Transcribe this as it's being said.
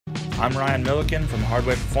I'm Ryan Milliken from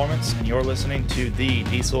Hardway Performance, and you're listening to the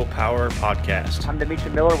Diesel Power Podcast. I'm Dimitri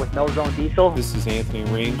Miller with No Zone Diesel. This is Anthony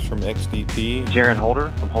Reams from XDP. Jaron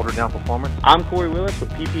Holder from Holder Down Performance. I'm Corey Willis with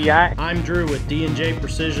PPI. I'm Drew with D&J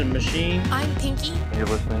Precision Machine. I'm Pinky. And you're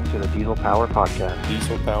listening to the Diesel Power Podcast.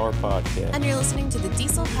 Diesel Power Podcast. And you're listening to the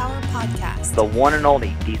Diesel Power Podcast. The one and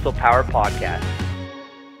only Diesel Power Podcast.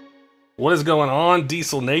 What is going on,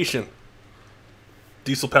 Diesel Nation?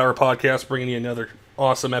 Diesel Power Podcast bringing you another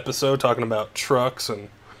awesome episode talking about trucks and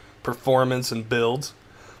performance and builds.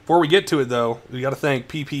 Before we get to it, though, we got to thank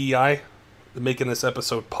PPEI for making this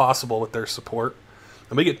episode possible with their support.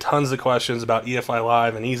 And we get tons of questions about EFI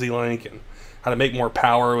Live and EasyLink and how to make more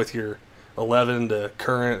power with your 11 to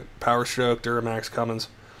current Power Stroke, Duramax, Cummins.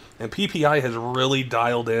 And PPI has really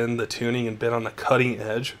dialed in the tuning and been on the cutting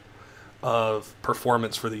edge of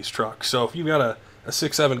performance for these trucks. So if you've got a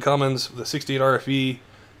 6.7 Cummins with a 68 RFE,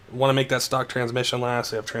 want to make that stock transmission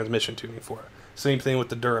last, they have transmission tuning for it. Same thing with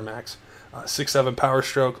the Duramax. 6.7 Power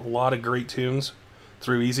Stroke, a lot of great tunes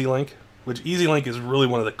through EasyLink, which EasyLink is really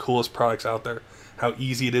one of the coolest products out there. How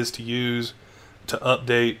easy it is to use, to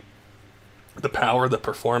update, the power, the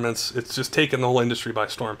performance. It's just taken the whole industry by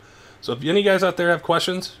storm. So if any of you guys out there have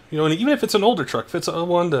questions, and even if it's an older truck, if it's a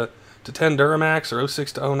 01 to 10 Duramax or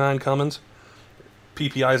 06 to 09 Cummins,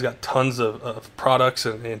 PPI's got tons of products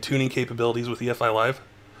and tuning capabilities with EFI Live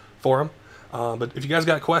for them. But if you guys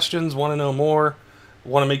got questions, want to know more,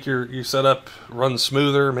 want to make your setup run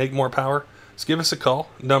smoother, make more power, just give us a call.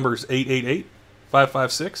 Number's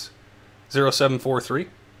 888-556-0743.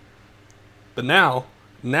 But now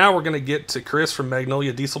we're going to get to Chris from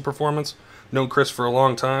Magnolia Diesel Performance. Known Chris for a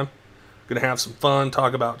long time. Going to have some fun,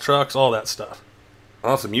 talk about trucks, all that stuff.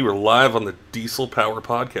 Awesome. You were live on the Diesel Power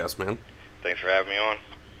Podcast, man. Thanks for having me on.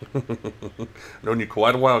 Known you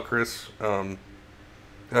quite a while, Chris.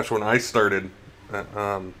 Gosh, when I started,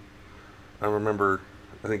 I remember,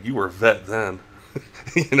 I think you were a vet then.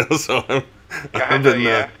 So I've been,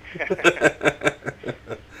 yeah.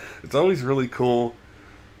 It's always really cool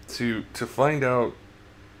to find out,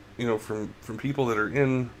 from people that are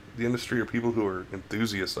in the industry or people who are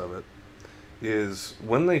enthusiasts of it, is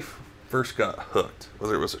when they first got hooked,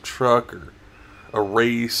 whether it was a truck or a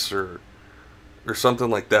race or something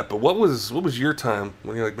like that. But what was your time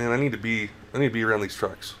when you're like, man, I need to be around these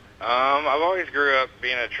trucks? I've always grew up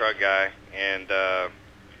being a truck guy, and I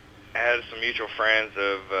had some mutual friends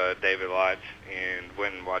of David Lott, and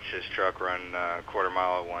went and watched his truck run quarter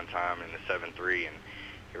mile at one time in the 7.3, and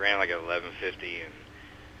he ran like an 1150, and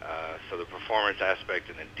so the performance aspect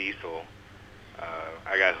in the diesel,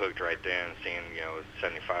 I got hooked right then, seeing a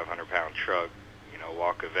 7,500 pound truck,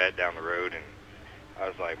 walk a vet down the road, and I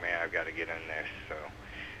was like, man, I've got to get in there. So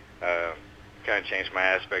kind of changed my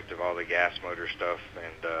aspect of all the gas motor stuff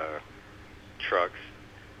and trucks,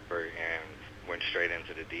 and went straight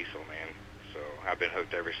into the diesel, man. So I've been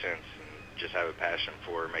hooked ever since, and just have a passion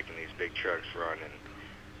for making these big trucks run and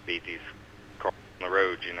beat these cars on the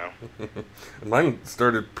road, Mine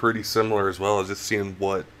started pretty similar as well, as just seeing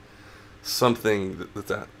what something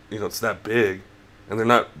that it's that big, and they're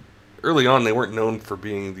not. Early on, they weren't known for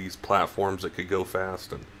being these platforms that could go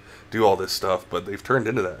fast and do all this stuff, but they've turned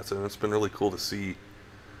into that. So it's been really cool to see,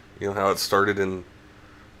 how it started in,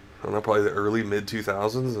 I don't know, probably the early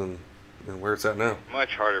mid-2000s and where it's at now.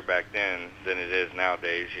 Much harder back then than it is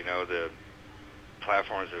nowadays. The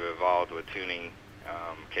platforms have evolved with tuning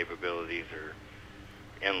capabilities are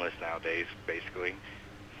endless nowadays, basically.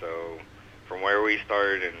 So from where we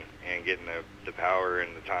started and getting the power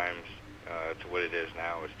and the times to what it is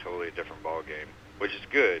now is totally a different ball game, which is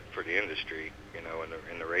good for the industry, in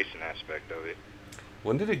the racing aspect of it.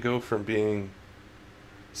 When did it go from being,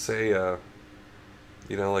 say,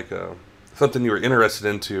 something you were interested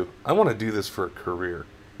into, I want to do this for a career?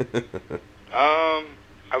 I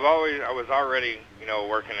was already,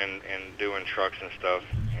 working and doing trucks and stuff,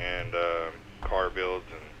 and car builds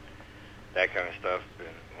and that kind of stuff.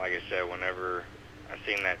 And like I said, whenever I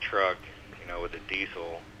seen that truck, with the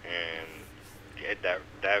diesel, and that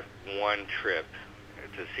one trip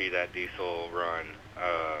to see that diesel run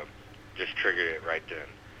just triggered it right then.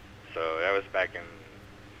 So that was back in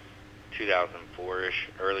 2004-ish,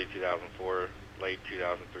 early 2004, late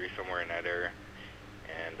 2003, somewhere in that area.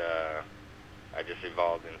 And I just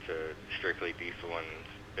evolved into strictly diesel and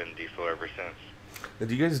been diesel ever since. And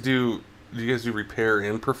do you guys do repair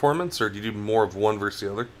and performance, or do you do more of one versus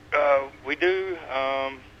the other? We do.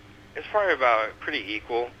 It's probably about pretty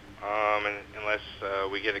equal. And unless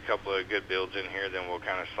we get a couple of good builds in here, then we'll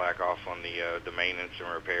kind of slack off on the maintenance and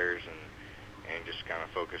repairs and just kind of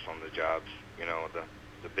focus on the jobs,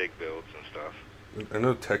 the big builds and stuff. I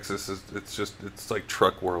know Texas it's like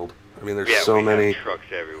truck world. I mean, there's Yeah, so we many have trucks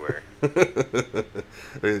everywhere.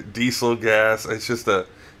 diesel, gas.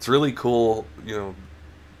 It's really cool,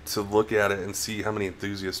 to look at it and see how many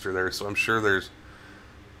enthusiasts are there. So I'm sure there's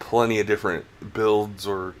plenty of different builds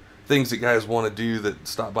or things that guys want to do that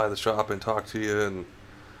stop by the shop and talk to you and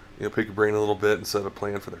pick your brain a little bit and set a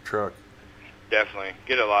plan for their truck. Definitely.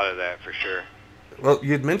 Get a lot of that for sure. Well,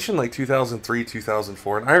 you had mentioned like 2003,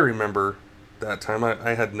 2004, and I remember that time.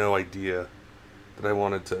 I had no idea that I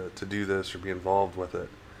wanted to do this or be involved with it.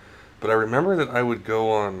 But I remember that I would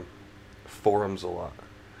go on forums a lot.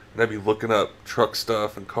 And I'd be looking up truck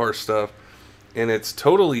stuff and car stuff. And it's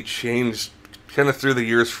totally changed kind of through the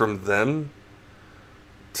years from then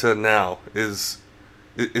to now. Is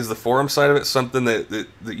the forum side of it something that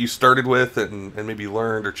you started with and maybe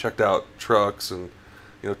learned or checked out trucks and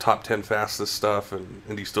top 10 fastest stuff, and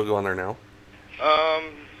do you still go on there now?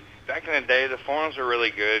 Back in the day, the forums were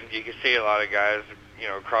really good. You could see a lot of guys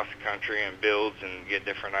across the country and builds and get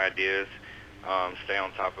different ideas, stay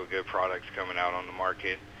on top of good products coming out on the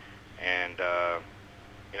market, and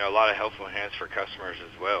a lot of helpful hints for customers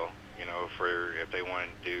as well, for if they want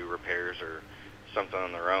to do repairs or something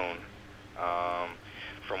on their own.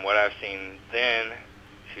 From what I've seen then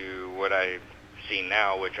to what I see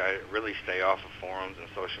now, which I really stay off of forums and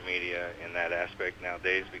social media in that aspect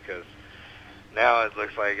nowadays, because now it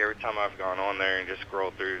looks like every time I've gone on there and just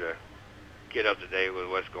scrolled through to get up to date with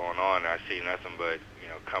what's going on, I see nothing but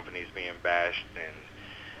companies being bashed and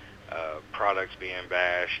products being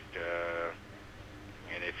bashed,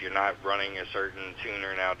 and if you're not running a certain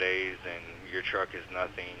tuner nowadays, then your truck is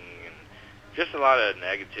nothing, and just a lot of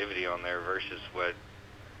negativity on there versus what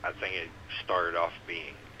I think it started off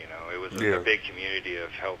being. It was a big community of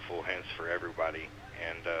helpful hints for everybody,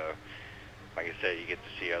 and like I said, you get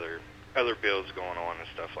to see other builds going on and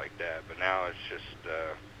stuff like that. But now it's just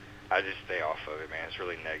I just stay off of it, man. It's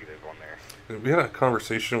really negative on there. We had a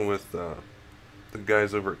conversation with the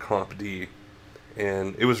guys over at Comp D,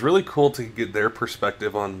 and it was really cool to get their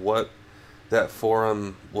perspective on what that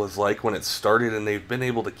forum was like when it started, and they've been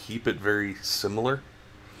able to keep it very similar.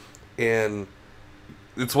 And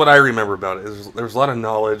it's what I remember about it. There's a lot of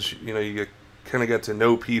knowledge. You kind of get to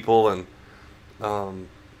know people and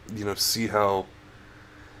see how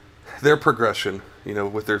their progression,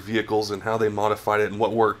 with their vehicles and how they modified it and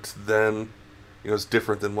what worked then, is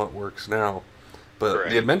different than what works now. But Right.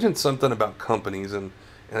 They had mentioned something about companies, and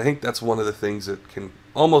I think that's one of the things that can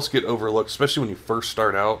almost get overlooked, especially when you first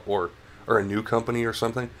start out or a new company or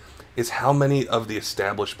something, is how many of the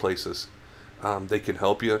established places they can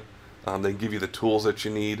help you. They give you the tools that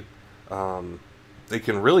you need. They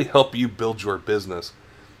can really help you build your business.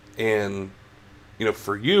 And,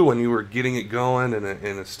 for you, when you were getting it going and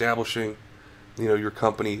establishing, your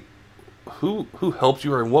company, who helped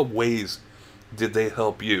you, or in what ways did they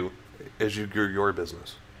help you as you grew your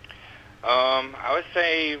business? I would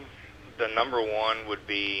say the number one would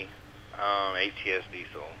be ATS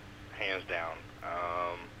Diesel, hands down.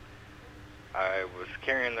 I was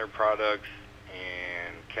carrying their products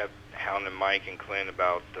and kept hounding Mike and Clint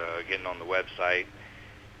about getting on the website,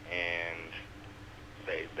 and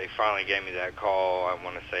they finally gave me that call. I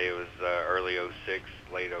want to say it was early 06,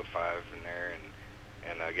 late 05 in there,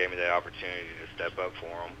 and gave me that opportunity to step up for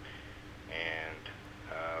them.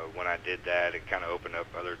 And when I did that, it kind of opened up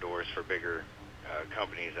other doors for bigger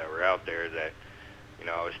companies that were out there that,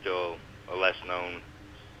 I was still a less known,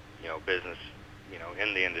 business,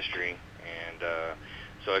 in the industry. And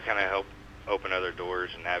so it kind of helped open other doors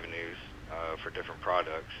and avenues for different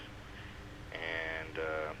products. And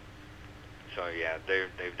so, yeah,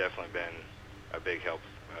 they've definitely been a big help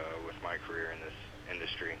with my career in this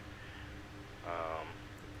industry.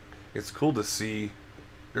 It's cool to see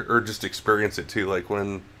or just experience it too, like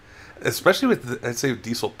when, especially with I'd say with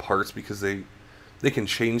diesel parts, because they can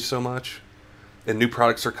change so much and new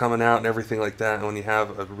products are coming out and everything like that. And when you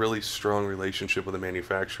have a really strong relationship with a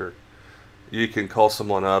manufacturer, you can call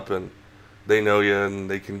someone up and they know you and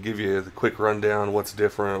they can give you the quick rundown, what's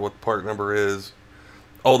different, what the part number is,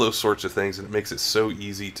 all those sorts of things. And it makes it so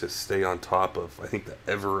easy to stay on top of, I think, the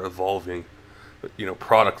ever evolving,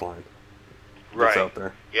 product line that's out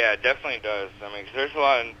there. Yeah, it definitely does. I mean, 'cause there's a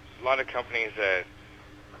lot of companies that,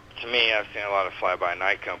 to me, I've seen a lot of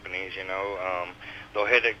fly-by-night companies. They'll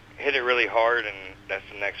hit it really hard, and that's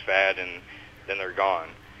the next fad, and then they're gone.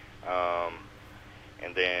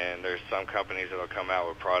 And then there's some companies that'll come out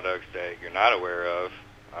with products that you're not aware of,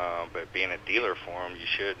 but being a dealer for them, you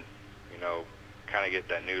should, kind of get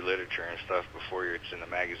that new literature and stuff before it's in the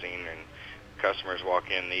magazine and customers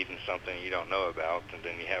walk in needing something you don't know about. And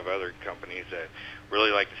then you have other companies that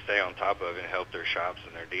really like to stay on top of it and help their shops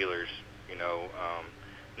and their dealers,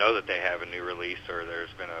 know that they have a new release or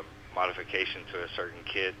there's been a modification to a certain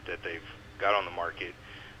kit that they've got on the market.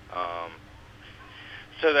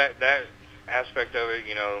 So that aspect of it,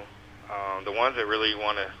 the ones that really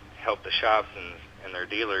want to help the shops and their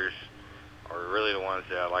dealers are really the ones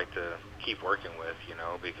that I like to keep working with,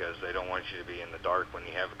 because they don't want you to be in the dark when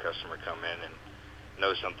you have a customer come in and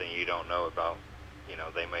know something you don't know about,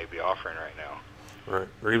 they may be offering right now. Right,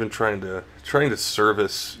 or even trying to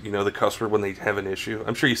service, the customer when they have an issue.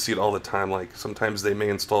 I'm sure you see it all the time. Like sometimes they may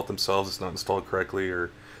install it themselves, it's not installed correctly,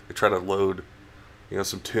 or they try to load,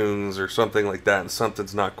 some tunes or something like that, and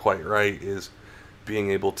something's not quite right. Is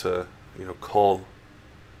being able to, call,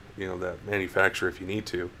 that manufacturer if you need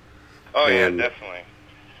to. Oh yeah, definitely.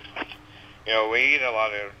 We get a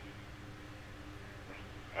lot of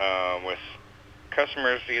with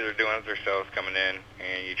customers either doing it themselves coming in,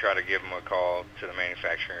 and you try to give them a call to the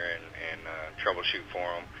manufacturer and troubleshoot for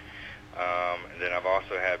them. And then I've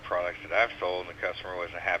also had products that I've sold and the customer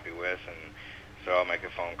wasn't happy with, and so I'll make a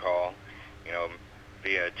phone call,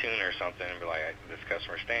 via a tune or something, and be like, this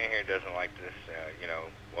customer staying here doesn't like this,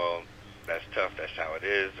 well, that's tough, that's how it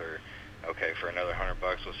is, or okay, for another $100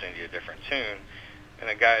 we'll send you a different tune. And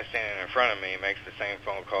the guy standing in front of me makes the same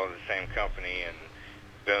phone call to the same company, and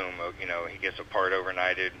boom, he gets a part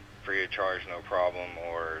overnighted, free of charge, no problem,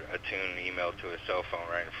 or a tune emailed to his cell phone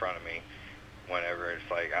right in front of me. Whenever it's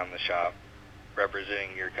like I'm the shop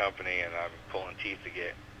representing your company, and I'm pulling teeth to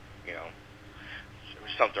get,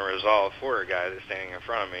 something resolved for a guy that's standing in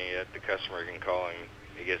front of me, that the customer can call and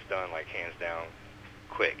it gets done like hands down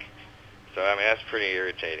quick. So that's pretty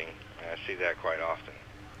irritating. I see that quite often.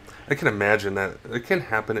 I can imagine that it can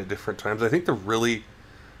happen at different times. I think the really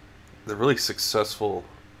successful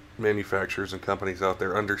manufacturers and companies out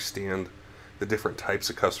there understand the different types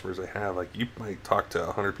of customers they have. Like you might talk to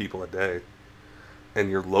 100 people a day, and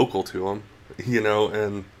you're local to them,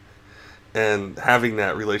 and having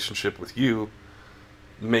that relationship with you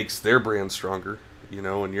makes their brand stronger,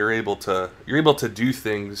 and you're able to do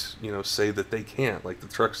things, say that they can't. Like the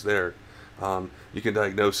truck's there, you can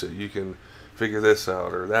diagnose it, you can figure this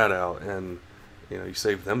out or that out, and you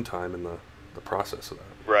save them time in the process of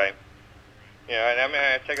that. Right. Yeah, and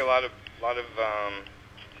I take a lot of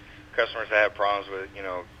customers that have problems with,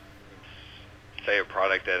 say a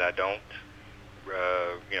product that I don't,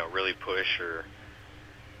 really push or,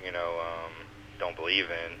 don't believe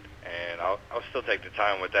in, and I'll still take the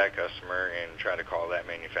time with that customer and try to call that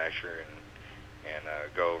manufacturer and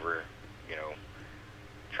go over,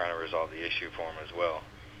 trying to resolve the issue for them as well.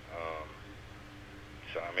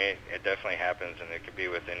 So it definitely happens, and it could be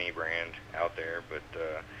with any brand out there, but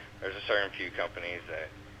there's a certain few companies that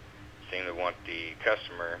seem to want the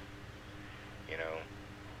customer,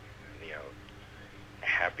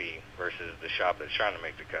 happy versus the shop that's trying to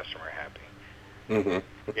make the customer happy. Mm-hmm.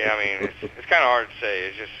 Yeah, it's kind of hard to say.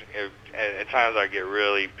 It's just at times I get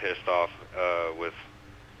really pissed off with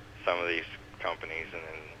some of these companies, and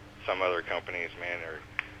then some other companies, man, are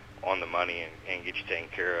on the money and get you taken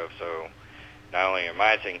care of. So not only am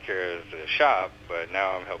I taking care of the shop, but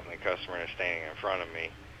now I'm helping the customer that's standing in front of me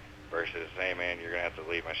versus, hey, man, you're going to have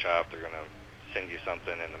to leave my shop. They're going to send you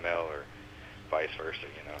something in the mail or vice versa,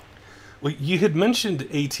 Well, you had mentioned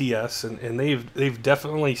ATS, and they've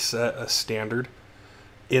definitely set a standard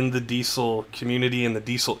in the diesel community and the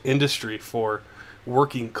diesel industry for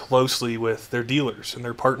working closely with their dealers and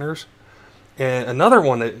their partners. And another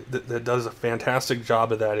one that does a fantastic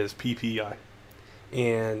job of that is PPI.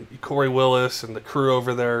 And Corey Willis and the crew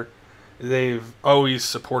over there, they've always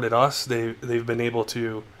supported us. They've been able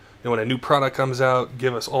to, when a new product comes out,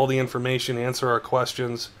 give us all the information, answer our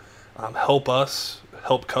questions, help us,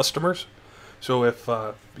 help customers. So if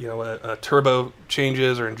a turbo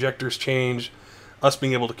changes or injectors change, us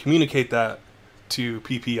being able to communicate that to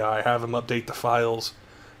PPI, have them update the files,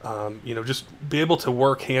 just be able to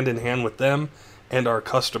work hand in hand with them and our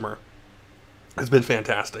customer has been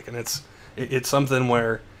fantastic. And it's something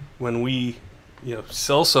where when we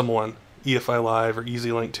sell someone EFI Live or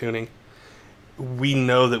EasyLink tuning, we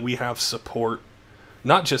know that we have support,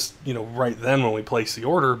 not just right then when we place the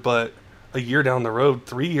order, but a year down the road,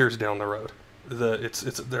 3 years down the road.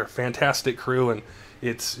 They're a fantastic crew, and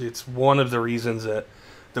it's one of the reasons that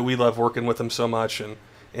we love working with them so much,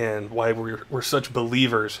 and why we're such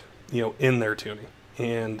believers in their tuning.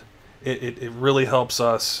 And it really helps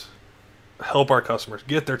us help our customers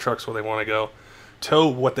get their trucks where they want to go, tow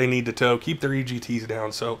what they need to tow, keep their EGTs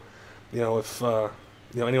down. So if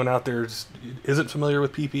anyone out there isn't familiar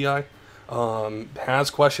with PPI, has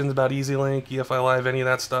questions about EasyLink, EFI Live, any of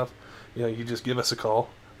that stuff, you just give us a call.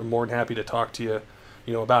 We're more than happy to talk to you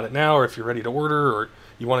about it now, or if you're ready to order, or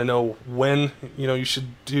you want to know when, you should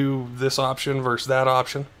do this option versus that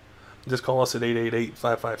option, just call us at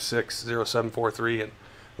 888-556-0743, and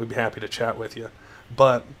we'd be happy to chat with you.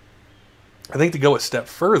 But I think to go a step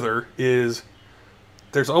further is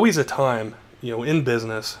there's always a time, in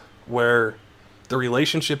business where the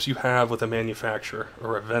relationships you have with a manufacturer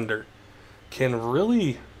or a vendor can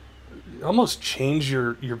really almost change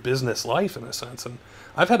your business life in a sense. And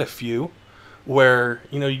I've had a few where,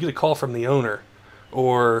 you get a call from the owner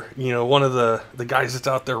or, one of the guys that's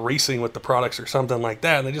out there racing with the products or something like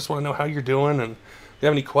that. And they just want to know how you're doing and if you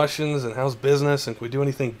have any questions and how's business and can we do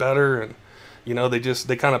anything better? And,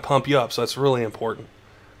 they kind of pump you up. So that's really important.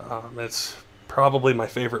 It's probably my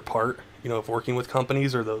favorite part, of working with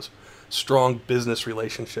companies are those strong business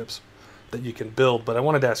relationships that you can build. But I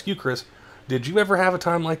wanted to ask you, Chris, did you ever have a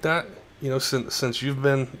time like that, since you've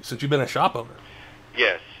been a shop owner?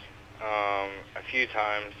 Yes, a few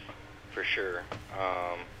times for sure.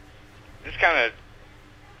 Just kind of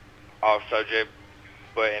off subject,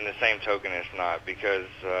 but in the same token, it's not, because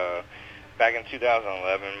back in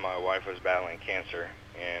 2011, my wife was battling cancer,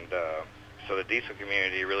 and so the diesel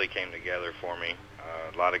community really came together for me.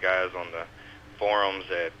 A lot of guys on the forums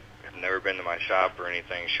that have never been to my shop or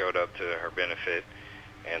anything showed up to her benefit,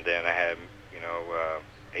 and then I had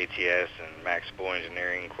ATS and Max Bull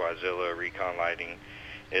Engineering, Quadzilla, Recon Lighting,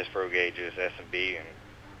 Ispro Gauges, S&B, and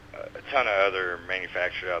a ton of other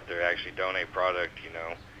manufacturers out there actually donate product,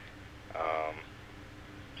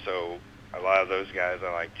 so a lot of those guys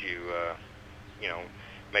I like to,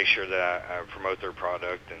 make sure that I promote their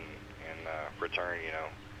product and return,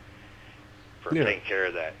 for taking care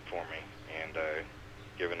of that for me and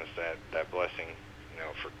giving us that blessing,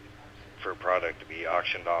 for a product to be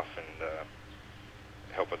auctioned off and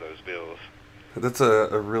help with those bills. That's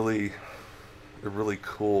a really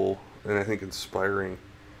cool and I think inspiring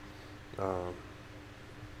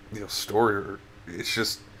story. It's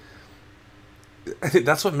just, I think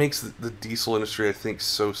that's what makes the diesel industry, I think,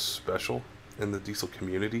 so special in the diesel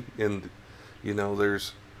community. And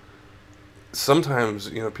there's sometimes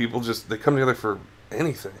people they come together for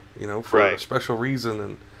anything, for right. a special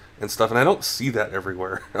reason and stuff. And I don't see that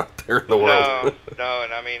everywhere out there in the world. No,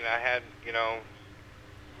 and I mean, I had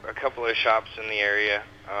a couple of shops in the area.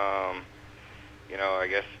 I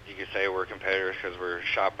guess you could say we're competitors because we're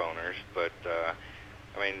shop owners, but I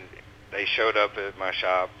mean, they showed up at my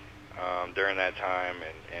shop during that time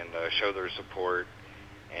and showed their support.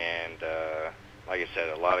 And like I said,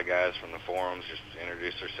 a lot of guys from the forums just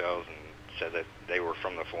introduced themselves and said that they were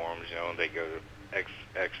from the forums, and they go to X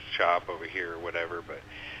shop over here or whatever. But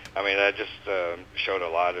I mean, that just showed a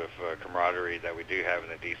lot of camaraderie that we do have in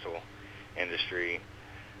the diesel industry.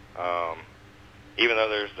 Even though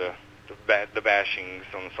there's the bashings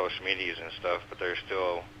on the social medias and stuff, but there's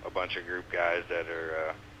still a bunch of group guys that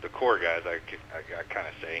are the core guys, I kind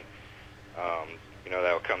of say,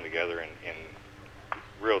 that will come together in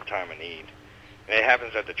real time of need. And it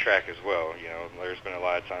happens at the track as well. There's been a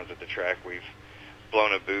lot of times at the track we've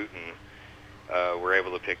blown a boot and we're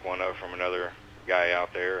able to pick one up from another guy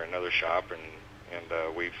out there, another shop, and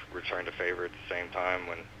we've returned a favor at the same time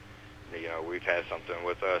when we've had something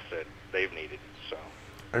with us that they've needed. So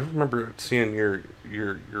I remember seeing your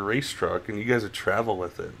race truck, and you guys would travel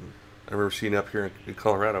with it. I remember seeing it up here in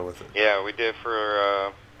Colorado with it. Yeah, we did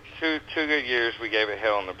for two good years. We gave it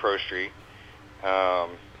hell on the Pro Street.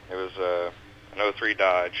 It was an 03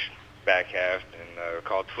 Dodge back half and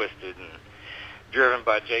called Twisted and driven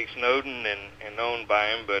by Jake Snowden and owned by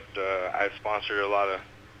him. But I sponsored a lot of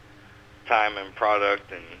time and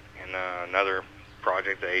product and another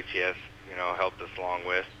project that ATS helped us along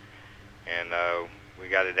with, and we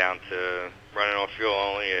got it down to running on fuel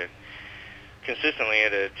only consistently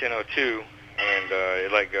at a 10:02, and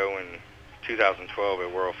it let go in 2012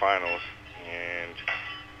 at World Finals, and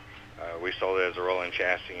we sold it as a rolling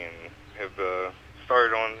chassis and have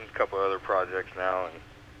started on a couple other projects now and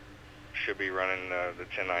should be running the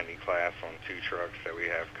 1090 class on 2 trucks that we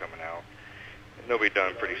have coming out. And they'll be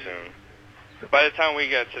done pretty soon. By the time we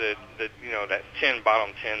get to the that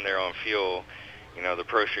bottom 10 there on fuel, the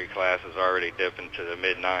Pro Street class is already dipping to the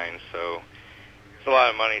mid-9s, so it's a lot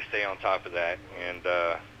of money to stay on top of that. And,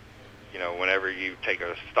 whenever you take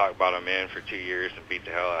a stock bottom end for 2 years and beat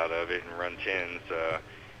the hell out of it and run 10s,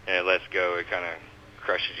 and it lets go, it kind of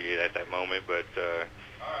crushes you at that moment. But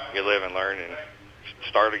you live and learn and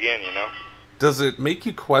start again, Does it make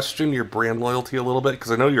you question your brand loyalty a little bit?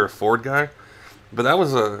 Because I know you're a Ford guy. But that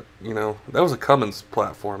was a Cummins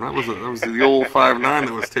platform. That was the old 5.9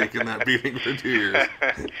 that was taking that beating for 2 years.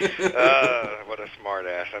 What a smart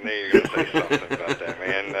ass! I knew you were going to say something about that,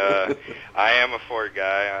 man. I am a Ford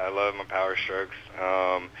guy. I love my Power Strokes.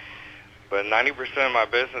 But 90% of my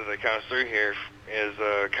business that comes through here is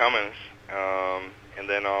Cummins. And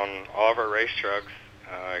then on all of our race trucks,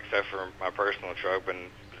 except for my personal truck, but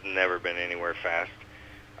it's never been anywhere fast.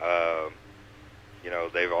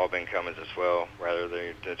 They've all been Cummins as well, rather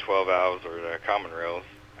the 12 valves or the common rails.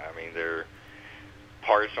 I mean, their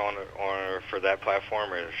parts on for that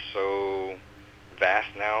platform are so vast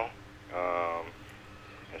now,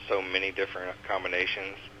 and so many different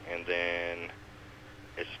combinations, and then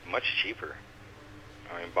it's much cheaper.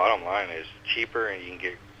 I mean, bottom line is cheaper, and you can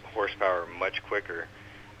get horsepower much quicker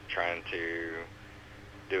trying to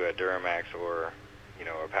do a Duramax or,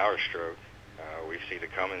 a Power Stroke. We see the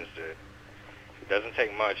Cummins that it doesn't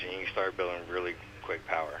take much, and you can start building really quick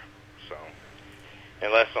power. So,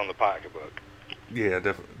 and less on the pocketbook. Yeah,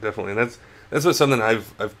 definitely. And that's what something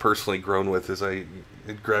I've personally grown with, is I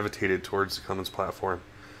gravitated towards the Cummins platform.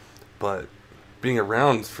 But being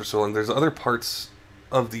around for so long, there's other parts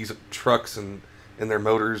of these trucks and their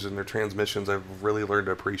motors and their transmissions I've really learned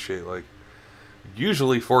to appreciate. Like,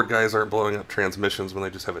 usually Ford guys aren't blowing up transmissions when they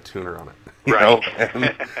just have a tuner on it. Right.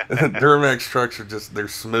 And Duramax trucks are they're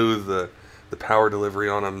smooth. The power delivery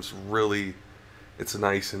on them is really, it's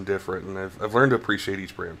nice and different. And I've learned to appreciate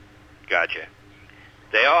each brand. Gotcha.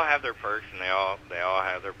 They all have their perks, and they all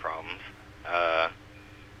have their problems.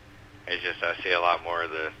 It's just I see a lot more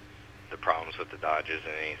of the problems with the Dodges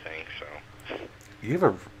than anything. So you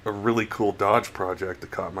have a really cool Dodge project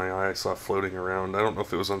that caught my eye. I saw floating around. I don't know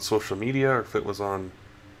if it was on social media or if it was in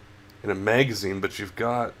a magazine, but you've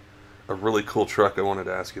got a really cool truck I wanted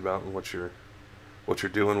to ask you about, and what you're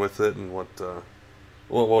doing with it, and what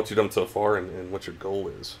you've done so far, and what your goal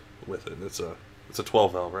is with it. It's a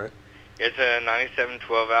 12 valve, right? It's a 97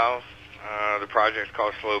 12 valve. The project's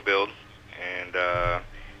called Slow Build, and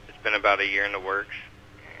it's been about a year in the works.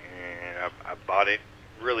 And I bought it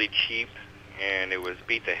really cheap, and it was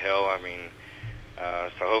beat to hell. I mean,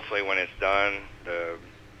 so hopefully when it's done, the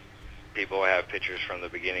people will have pictures from the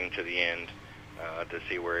beginning to the end to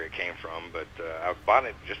see where it came from. But I bought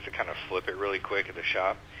it just to kind of flip it really quick at the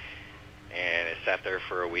shop, and it sat there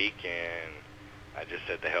for a week, and I just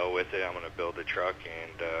said, to hell with it. I'm going to build the truck,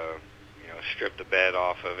 and stripped the bed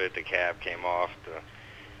off of it. The cab came off,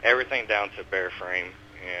 everything down to bare frame.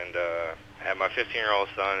 And my 15-year-old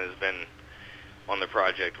son has been on the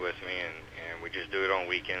project with me, and we just do it on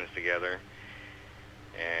weekends together.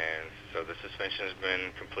 And so the suspension's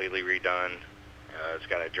been completely redone. It's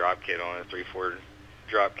got a drop kit on it, 3/4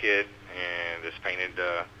 drop kit, and it's painted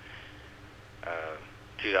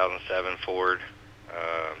 2007 Ford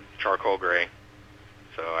charcoal gray.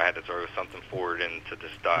 So I had to throw something Ford into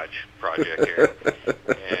this Dodge project here.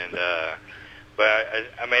 And but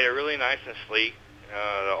I made it really nice and sleek,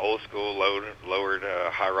 the old school lowered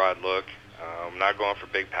high rod look. I'm not going for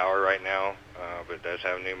big power right now, but it does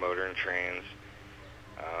have a new motor and trans.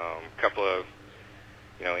 A couple of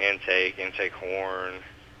intake horn,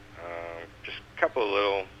 just a couple of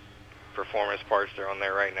little performance parts that are on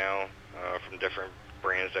there right now from different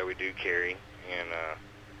brands that we do carry. And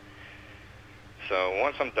so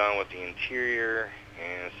once I'm done with the interior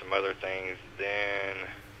and some other things, then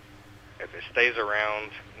if it stays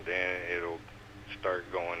around, then it'll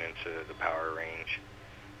start going into the power range.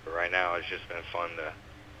 But right now it's just been fun to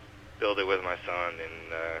build it with my son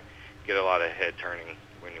and get a lot of head turning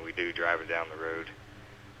when we do drive it down the road.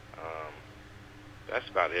 That's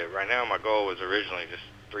about it. Right now my goal was originally just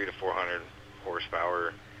 300 to 400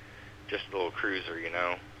 horsepower, just a little cruiser, and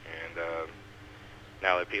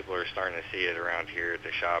now that people are starting to see it around here at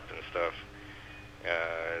the shop and stuff,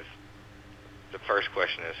 the first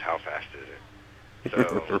question is, how fast is it?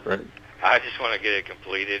 So Right. I just want to get it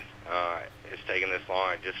completed. It's taken this long.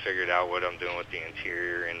 I just figured out what I'm doing with the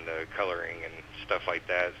interior and the coloring and stuff like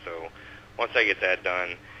that. So once I get that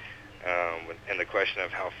done, and the question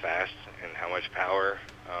of how fast and how much power,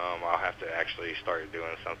 I'll have to actually start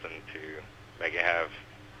doing something to make it have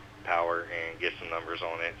power and get some numbers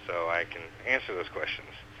on it so I can answer those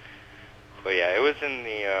questions. But yeah, it was in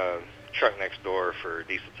the truck next door for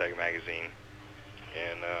Diesel Tech magazine,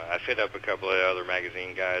 and I fit up a couple of other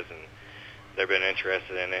magazine guys, and they've been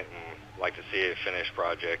interested in it and like to see a finished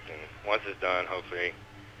project. And once it's done, hopefully,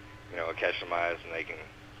 it'll catch some eyes and they can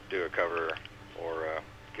do a cover or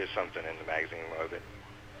get something in the magazine of it.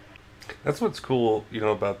 That's what's cool,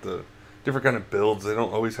 about the different kind of builds. They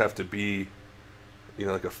don't always have to be,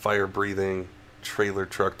 like a fire-breathing trailer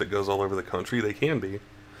truck that goes all over the country. They can be,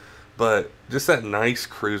 but just that nice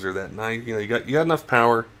cruiser, that nice, you got enough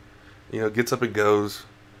power, gets up and goes,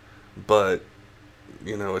 but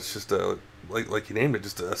it's just like you named it,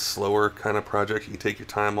 just a slower kind of project you can take your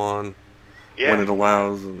time on Yeah. when it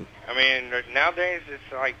allows. And I mean, nowadays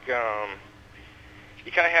it's like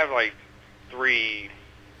you kind of have like 3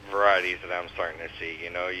 varieties that I'm starting to see. You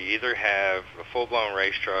know, you either have a full-blown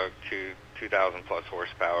race truck to 2,000 plus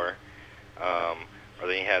horsepower, or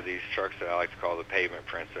then you have these trucks that I like to call the pavement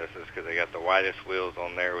princesses because they got the widest wheels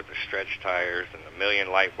on there with the stretch tires and a million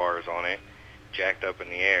light bars on it, jacked up in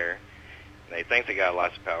the air. And they think they got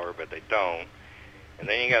lots of power, but they don't. And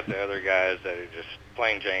then you got the other guys that are just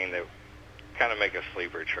plain Jane that kind of make a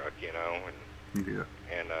sleeper truck, you know, and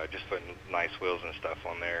just putting nice wheels and stuff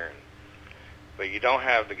on there. But you don't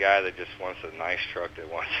have the guy that just wants a nice truck that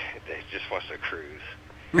just wants to cruise.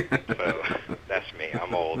 So that's me.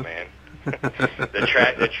 I'm old, man.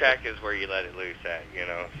 The track is where you let it loose at, you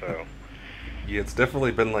know. So yeah, it's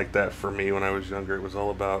definitely been like that for me when I was younger. It was all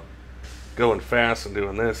about going fast and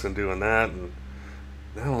doing this and doing that, and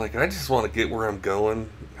now like I just want to get where I'm going,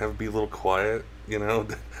 have it be a little quiet, you know,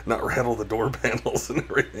 not rattle the door panels and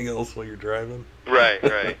everything else while you're driving.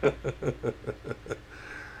 Right.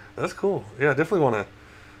 That's cool. Yeah, I definitely want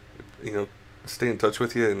to, you know, stay in touch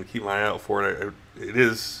with you and keep my eye out for it.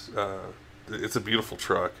 It's a beautiful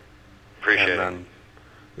truck. Appreciate it. And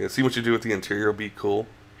yeah, see what you do with the interior will be cool.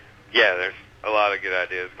 Yeah, there's a lot of good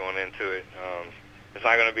ideas going into it. It's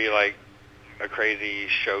not going to be like a crazy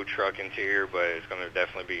show truck interior, but it's going to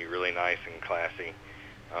definitely be really nice and classy.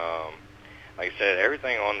 Like I said,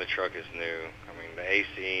 everything on the truck is new. I mean, the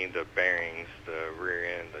AC, the bearings, the rear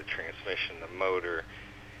end, the transmission, the motor.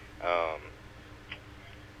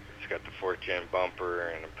 It's got the 4th gen bumper,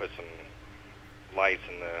 and it put some lights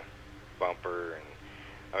in the bumper, and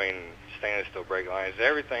I mean, stainless steel brake lines,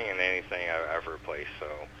 everything and anything I've replaced.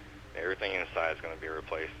 So everything inside is going to be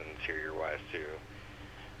replaced interior-wise too.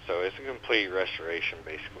 So it's a complete restoration,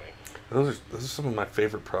 basically. Those are some of my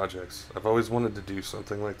favorite projects. I've always wanted to do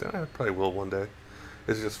something like that. I probably will one day.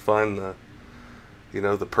 It's just find the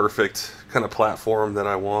perfect kind of platform that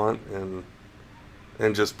I want,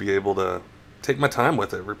 and just be able to take my time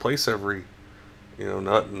with it, replace every, you know,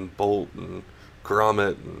 nut and bolt and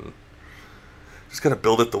grommet, and just kind of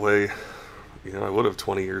build it the way, you know, I would have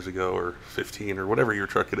 20 years ago or 15 or whatever your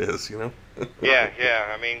truck it is, you know? Yeah.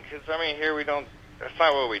 I mean, because, here we don't, that's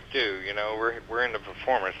not what we do, you know. We're into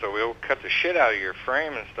performance, so we'll cut the shit out of your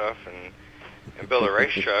frame and stuff and build a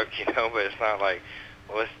race truck, you know, but it's not like,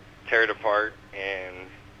 well, let's tear it apart and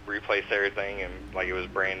replace everything and like it was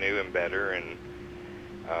brand new and better. And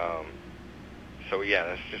so, yeah,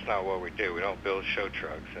 that's just not what we do. We don't build show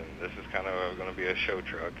trucks, and this is kind of going to be a show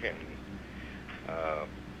truck, and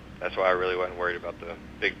that's why I really wasn't worried about the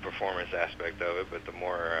big performance aspect of it. But the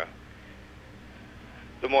more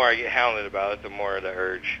I get hounded about it, the more the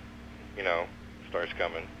urge, you know, starts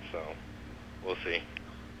coming. So we'll see.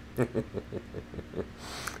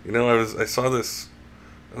 You know, I saw this.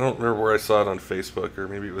 I don't remember where I saw it on Facebook, or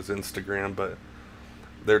maybe it was Instagram, but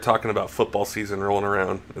they're talking about football season rolling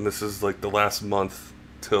around, and this is like the last month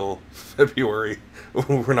till February.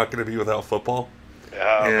 We're not going to be without football.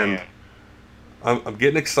 Oh, and man. I'm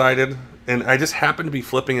getting excited, and I just happened to be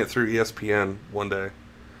flipping it through ESPN one day.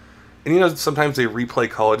 And you know, sometimes they replay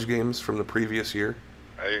college games from the previous year.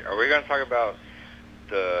 Are we going to talk about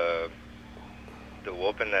the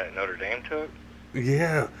whooping that Notre Dame took?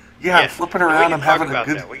 Yeah, I'm flipping around. I'm having a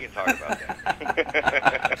good. We can talk about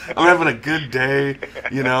that. I'm having a good day,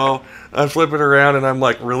 you know. I'm flipping around, and I'm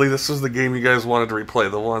like, really, this was the game you guys wanted to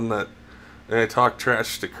replay, the one that I talked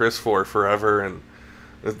trash to Chris for forever, and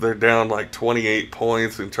they're down like 28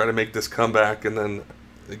 points and try to make this comeback, and then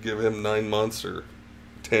they give him 9 months or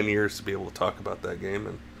 10 years to be able to talk about that game.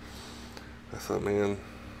 And I thought, man,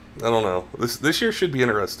 I don't know. This year should be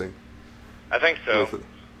interesting. I think so.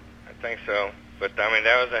 But, I mean,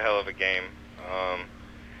 that was a hell of a game.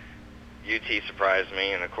 UT surprised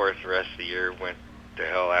me, and, of course, the rest of the year went to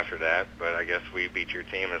hell after that. But I guess we beat your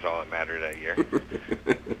team is all that mattered that year.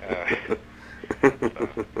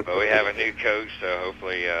 But we have a new coach, so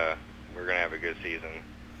hopefully we're going to have a good season.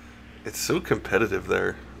 It's so competitive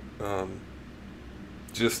there.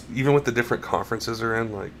 Just even with the different conferences they're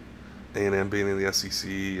in, like A&M being in the SEC,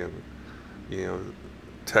 and, you know,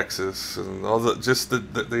 Texas, and all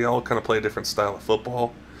they all kind of play a different style of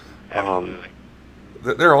football. Absolutely.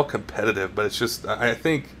 They're all competitive, but it's just I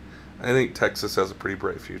think Texas has a pretty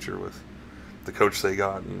bright future with the coach they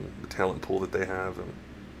got and the talent pool that they have and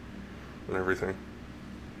everything.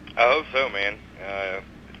 I hope so, man.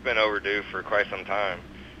 It's been overdue for quite some time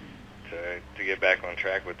to get back on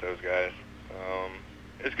track with those guys.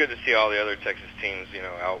 It's good to see all the other Texas teams, you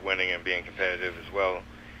know, out winning and being competitive as well.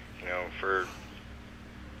 You know, for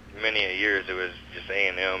many a years it was just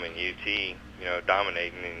A&M and UT, you know,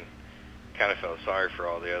 dominating, and kind of felt sorry for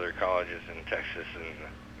all the other colleges in Texas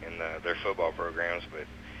and their football programs. But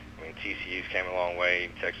I mean, TCU's came a long way.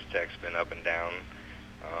 Texas Tech's been up and down.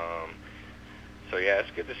 So yeah,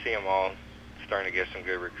 it's good to see them all starting to get some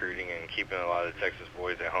good recruiting and keeping a lot of the Texas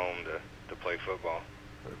boys at home to play football.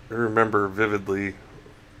 I remember vividly.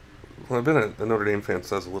 Well, I've been a Notre Dame fan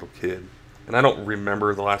since I was a little kid, and I don't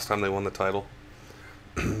remember the last time they won the title.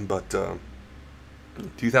 But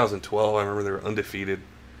 2012, I remember they were undefeated.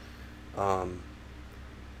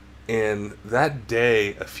 And that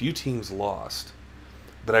day, a few teams lost.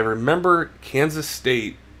 But I remember Kansas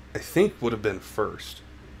State, I think, would have been first.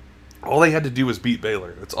 All they had to do was beat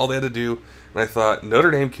Baylor. That's all they had to do. And I thought,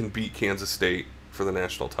 Notre Dame can beat Kansas State for the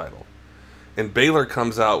national title. And Baylor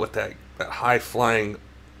comes out with that high-flying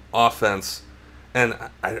offense. And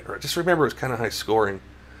I just remember it was kind of high-scoring.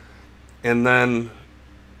 And then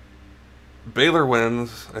Baylor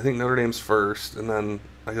wins. I think Notre Dame's first. And then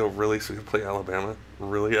I go, really? So we can play Alabama?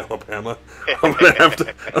 Really, Alabama? I'm gonna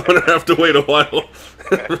have to wait a while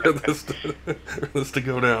for this to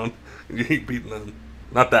go down. You ain't beating them.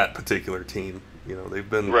 Not that particular team. You know, they've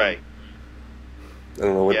been right. I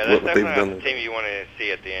don't know what, yeah, that's what they've definitely done. not the team you want to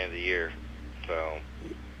see at the end of the year. So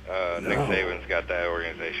Nick Saban's got that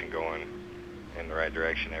organization going in the right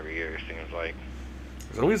direction every year, it seems like.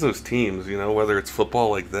 There's always those teams, you know, whether it's football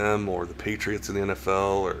like them or the Patriots in the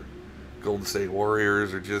NFL or Golden State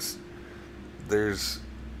Warriors, or just there's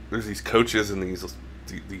these coaches and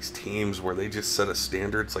these teams where they just set a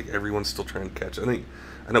standard. It's like everyone's still trying to catch. I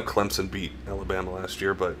know Clemson beat Alabama last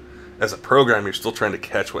year, but as a program, you're still trying to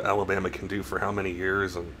catch what Alabama can do for how many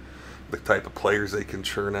years and the type of players they can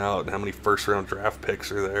churn out and how many first-round draft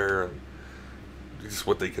picks are there and just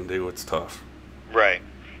what they can do. It's tough. Right.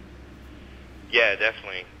 Yeah,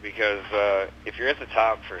 definitely. Because if you're at the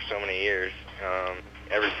top for so many years,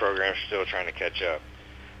 every program's still trying to catch up.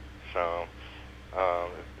 So,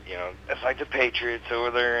 you know, it's like the Patriots over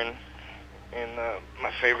there in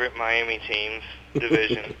my favorite Miami team's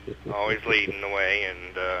division, always leading the way.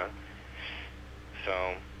 And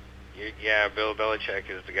so, yeah, Bill Belichick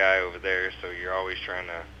is the guy over there, so you're always trying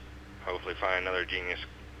to hopefully find another genius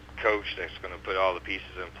coach that's going to put all the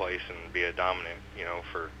pieces in place and be a dominant, you know,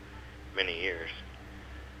 for many years.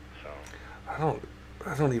 So I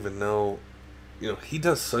don't even know. You know, he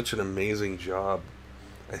does such an amazing job,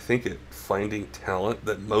 I think, at finding talent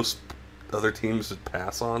that most other teams would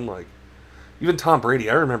pass on. Like, even Tom Brady,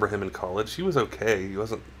 I remember him in college. He was okay. He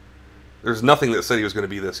wasn't... There's nothing that said he was going to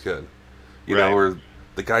be this good. You know, or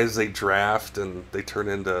the guys they draft and they turn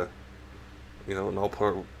into, you know, an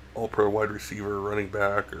all-pro wide receiver, running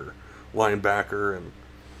back, or linebacker. And,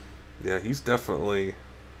 yeah, he's definitely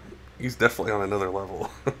on another level.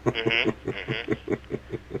 For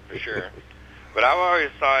sure. But I've always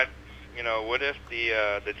thought, you know, what if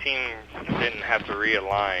the team didn't have to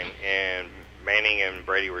realign and Manning and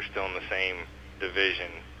Brady were still in the same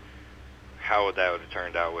division? How would that have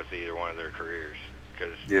turned out with either one of their careers?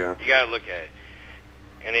 Because you got to look at it.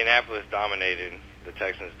 Indianapolis dominated the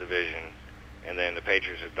Texans division, and then the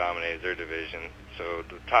Patriots have dominated their division. So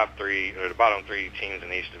the top three, or the bottom three teams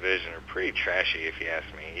in each division are pretty trashy, if you ask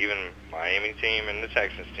me. Even Miami team and the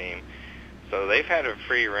Texans team. So they've had a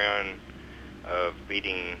free run of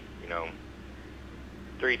beating, you know,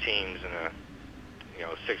 three teams in a, you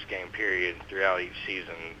know, 6-game period throughout each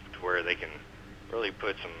season, to where they can really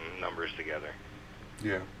put some numbers together.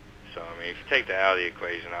 Yeah. So I mean, if you take that out of the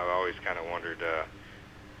equation, I've always kind of wondered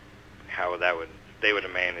how they would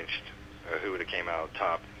have managed, who would have came out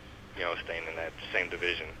top, you know, staying in that same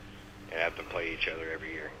division and have to play each other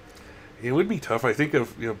every year. It would be tough. I think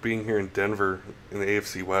of, you know, being here in Denver in the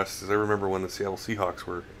AFC West, as I remember when the Seattle Seahawks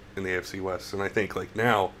were in the AFC West, and I think, like,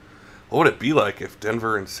 now, what would it be like if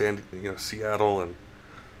Denver and Seattle and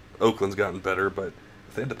Oakland's gotten better, but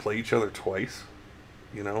if they had to play each other twice,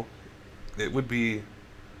 you know, it would be,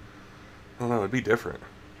 I don't know, it'd be different.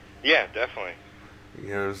 Yeah, definitely. You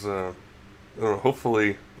know, there's, I don't know,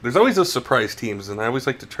 hopefully, there's always those surprise teams, and I always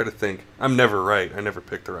like to try to think, I'm never right, I never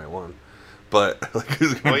pick the right one. But, like,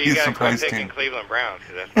 who's going to be a surprise team? Well, you got to quit picking Cleveland Browns,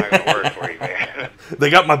 because that's not going to work for you, man. They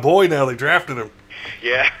got my boy now. They drafted him.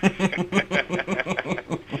 Yeah.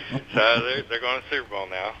 So they're going to Super Bowl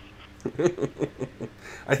now.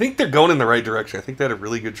 I think they're going in the right direction. I think they had a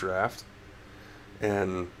really good draft.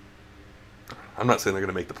 And I'm not saying they're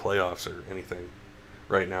going to make the playoffs or anything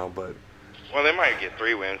right now, but... Well, they might get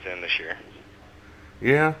 3 wins in this year.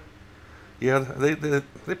 Yeah. Yeah,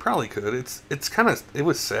 they probably could. It's kind of... It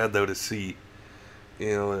was sad, though, to see,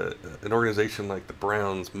 you know, an organization like the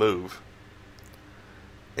Browns move.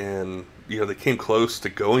 and they came close to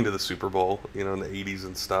going to the Super Bowl, in the 80s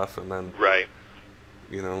and stuff, and then Right.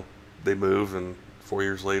 They move, and 4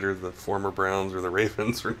 years later, the former Browns or the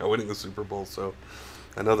Ravens are now winning the Super Bowl. So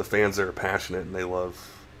I know the fans there are passionate, and they love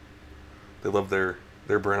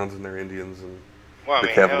their Browns and their Indians and Well, the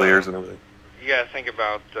Cavaliers and everything. You got to think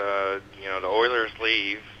about, the Oilers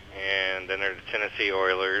leave, and then there's the Tennessee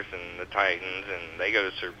Oilers and the Titans, and they go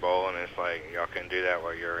to the Super Bowl, and it's like, y'all couldn't do that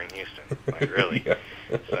while you're in Houston. Like, really? Yeah.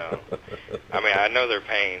 So, I mean, I know their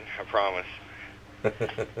pain, I promise.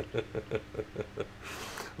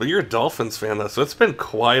 But you're a Dolphins fan, though, so it's been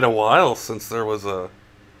quite a while since there was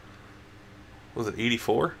was it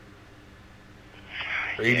 84? Or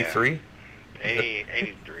 83?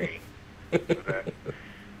 83. Was that?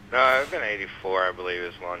 No, it's been 84, I believe,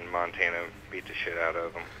 is when Montana beat the shit out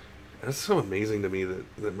of them. It's so amazing to me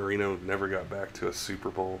that Marino never got back to a Super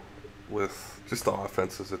Bowl with just the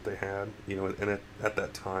offenses that they had, and at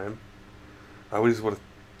that time. I always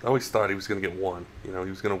thought he was going to get one. He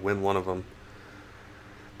was going to win one of them.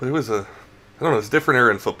 But it was it's a different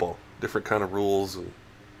era in football. Different kind of rules and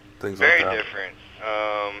things like that. Very different.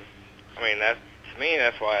 I mean, to me,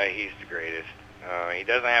 that's why he's the greatest. He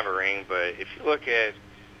doesn't have a ring, but if you look at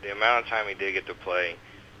the amount of time he did get to play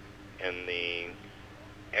and the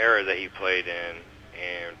era that he played in,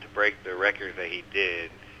 and to break the records that he did,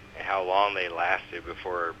 and how long they lasted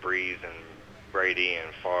before Breeze and Brady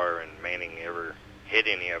and Favre and Manning ever hit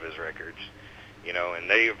any of his records, and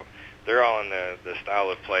they're all in the style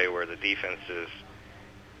of play where the defenses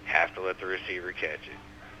have to let the receiver catch it.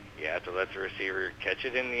 You have to let the receiver catch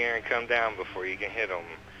it in the air and come down before you can hit them.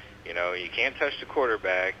 You can't touch the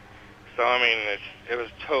quarterback. So, I mean, it was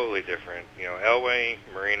totally different. Elway,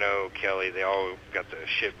 Marino, Kelly, they all got the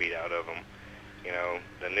shit beat out of them.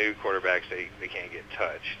 The new quarterbacks, they can't get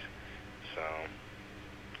touched. So,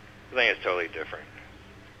 I think it's totally different.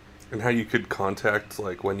 And how you could contact,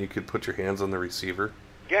 like, when you could put your hands on the receiver?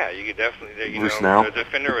 Yeah, you could definitely, Now? the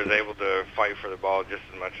defender was able to fight for the ball just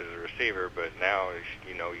as much as the receiver, but now,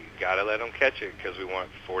 you got to let them catch it because we want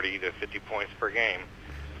 40 to 50 points per game.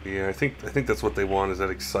 Yeah, I think that's what they want, is that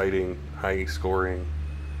exciting, high-scoring,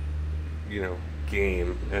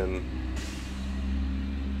 game, and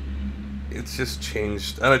it's just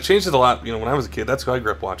changed. And it changed it a lot. When I was a kid, that's who I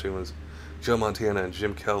grew up watching, was Joe Montana and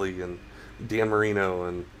Jim Kelly and Dan Marino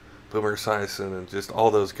and Boomer Esiason and just all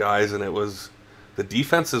those guys, and it was, the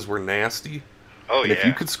defenses were nasty. Oh, and if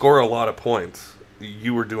you could score a lot of points,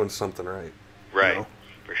 you were doing something right. Right,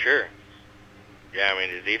 for sure. Yeah, I mean,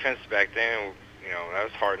 the defense back then, that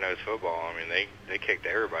was hard-nosed football. I mean, they kicked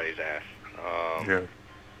everybody's ass. Yeah.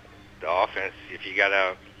 The offense, if you got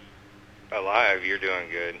out alive, you're doing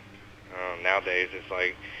good. Nowadays, it's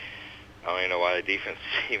like, I don't even know why the defense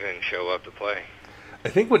even show up to play. I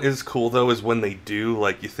think what is cool, though, is when they do,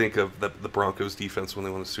 like, you think of the Broncos defense when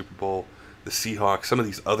they won the Super Bowl, the Seahawks, some of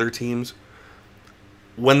these other teams,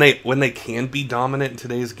 when they can be dominant in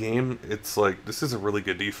today's game, it's like, this is a really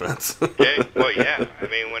good defense. Yeah, well, yeah. I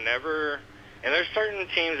mean, whenever... And there's certain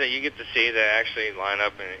teams that you get to see that actually line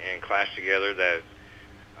up and clash together that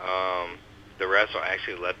the refs will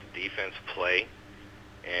actually let the defense play,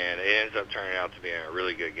 and it ends up turning out to be a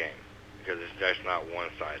really good game because it's just not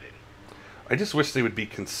one-sided. I just wish they would be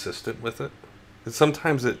consistent with it. And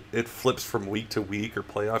sometimes it flips from week to week or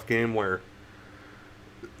playoff game where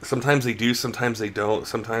sometimes they do, sometimes they don't.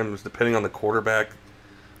 Sometimes, depending on the quarterback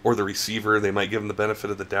or the receiver, they might give them the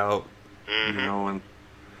benefit of the doubt. Mm-hmm. And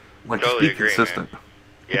like, totally just be agree, consistent. man.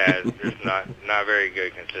 Yeah, there's not very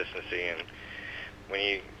good consistency, and when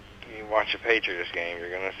you watch a Patriots game, you're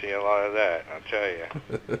going to see a lot of that, I'll tell you.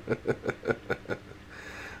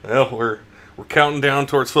 Well, we're counting down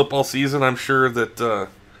towards football season. I'm sure that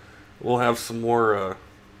we'll have some more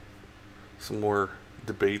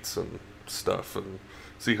debates and stuff, and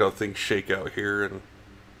see how things shake out here. And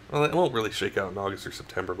well, it won't really shake out in August or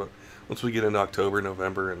September, but once we get into October,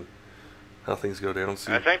 November, and how things go down.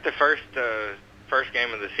 See. I think the first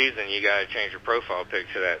game of the season, you got to change your profile pic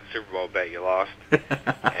to that Super Bowl bet you lost.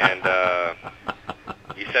 And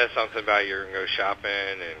you said something about you're going to go shopping,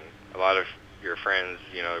 and a lot of your friends,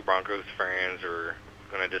 Broncos fans, are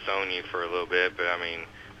going to disown you for a little bit. But, I mean,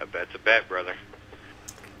 a bet's a bet, brother.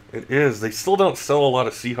 It is. They still don't sell a lot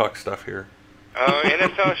of Seahawks stuff here.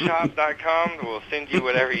 NFLshop.com will send you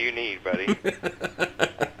whatever you need, buddy.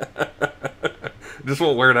 Just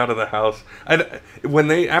won't wear it out of the house.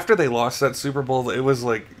 After they lost that Super Bowl, it was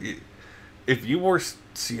like, if you wore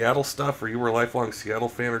Seattle stuff or you were a lifelong Seattle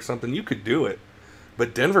fan or something, you could do it.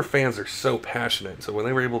 But Denver fans are so passionate, so when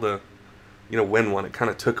they were able to, win one, it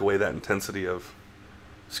kind of took away that intensity of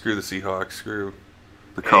screw the Seahawks, screw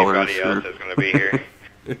the colors. Anybody else that's going to be here.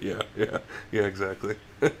 Yeah, exactly.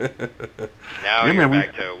 Now Yeah, you're man,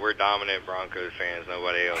 back to we're dominant Broncos fans.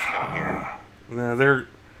 Nobody else come here. Nah,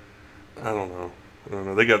 I don't know.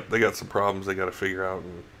 They got some problems they got to figure out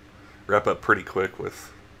and wrap up pretty quick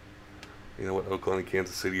with, what Oakland and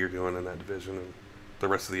Kansas City are doing in that division and the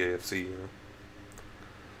rest of the AFC.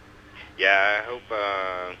 Yeah, I hope.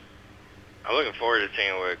 I'm looking forward to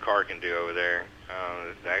seeing what Carr can do over there.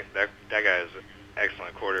 That guy is an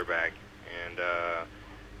excellent quarterback, and I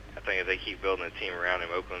think if they keep building a team around him,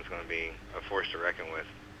 Oakland's going to be a force to reckon with.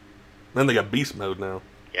 Then they got beast mode now.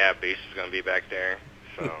 Yeah, Beast is going to be back there.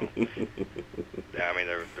 So, yeah, I mean,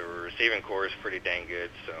 the receiving core is pretty dang good.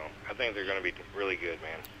 So, I think they're going to be really good,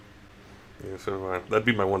 man. Yeah, so that'd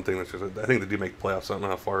be my one thing. That's just, I think they do make playoffs. I don't know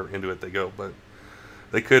how far into it they go, but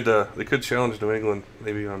they could challenge New England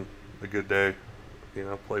maybe on a good day.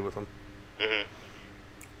 Play with them. Mm-hmm.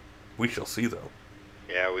 We shall see, though.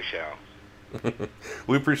 Yeah, we shall.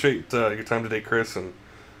 We appreciate your time today, Chris, and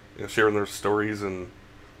sharing their stories and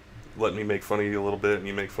letting me make fun of you a little bit, and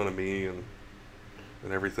you make fun of me and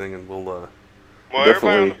everything, and we'll Well, definitely...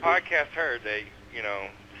 everybody on the podcast heard that,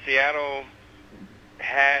 Seattle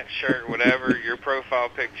hat, shirt, whatever, your profile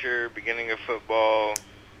picture, beginning of football,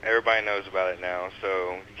 everybody knows about it now,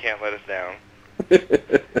 so you can't let us down.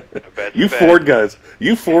 You Ford guys.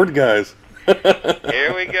 Here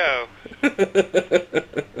we go.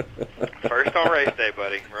 First on race day,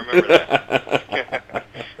 buddy. Remember that.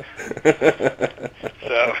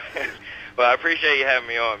 So, well, I appreciate you having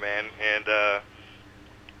me on, man. And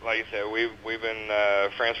like you said, we've been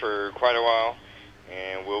friends for quite a while,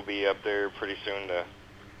 and we'll be up there pretty soon to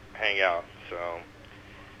hang out. So,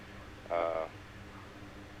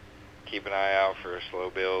 keep an eye out for a slow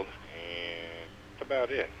build, and that's about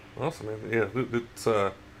it. Awesome, man. Yeah, it's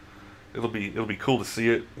it'll be cool to see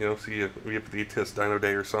it. See you at the test Dyno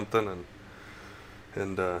Day or something,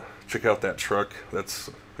 and check out that truck. That's,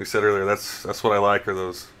 like I said earlier, that's what I like, are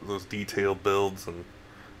those detailed builds, and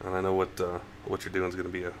I know what you're doing is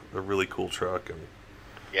going to be a really cool truck. And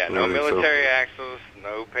yeah, no military axles,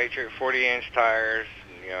 no Patriot 40-inch tires.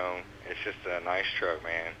 It's just a nice truck,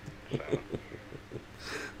 man. So.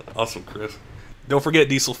 Awesome, Chris. Don't forget,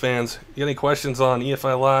 Diesel fans, you got any questions on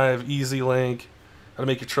EFI Live, EZ-Link, how to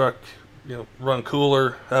make your truck, run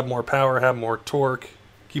cooler, have more power, have more torque,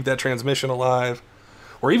 keep that transmission alive,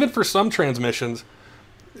 or even for some transmissions,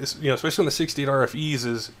 especially on the 68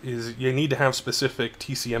 RFEs, is you need to have specific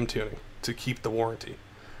TCM tuning to keep the warranty.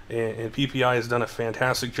 And PPI has done a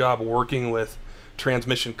fantastic job working with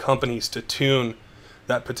transmission companies to tune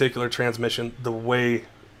that particular transmission the way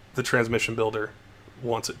the transmission builder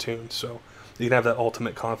wants it tuned. So you can have that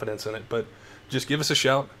ultimate confidence in it. But just give us a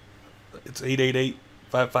shout. It's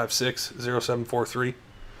 888-556-0743.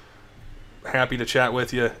 Happy to chat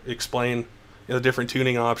with you, explain the different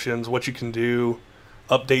tuning options, what you can do,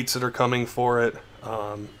 updates that are coming for it,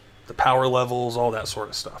 the power levels, all that sort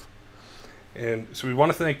of stuff. And so we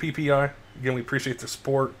want to thank PPI. Again, we appreciate the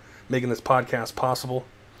support, making this podcast possible.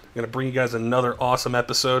 I'm going to bring you guys another awesome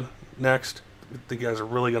episode next. I think you guys are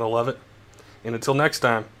really going to love it. And until next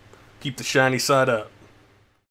time, keep the shiny side up.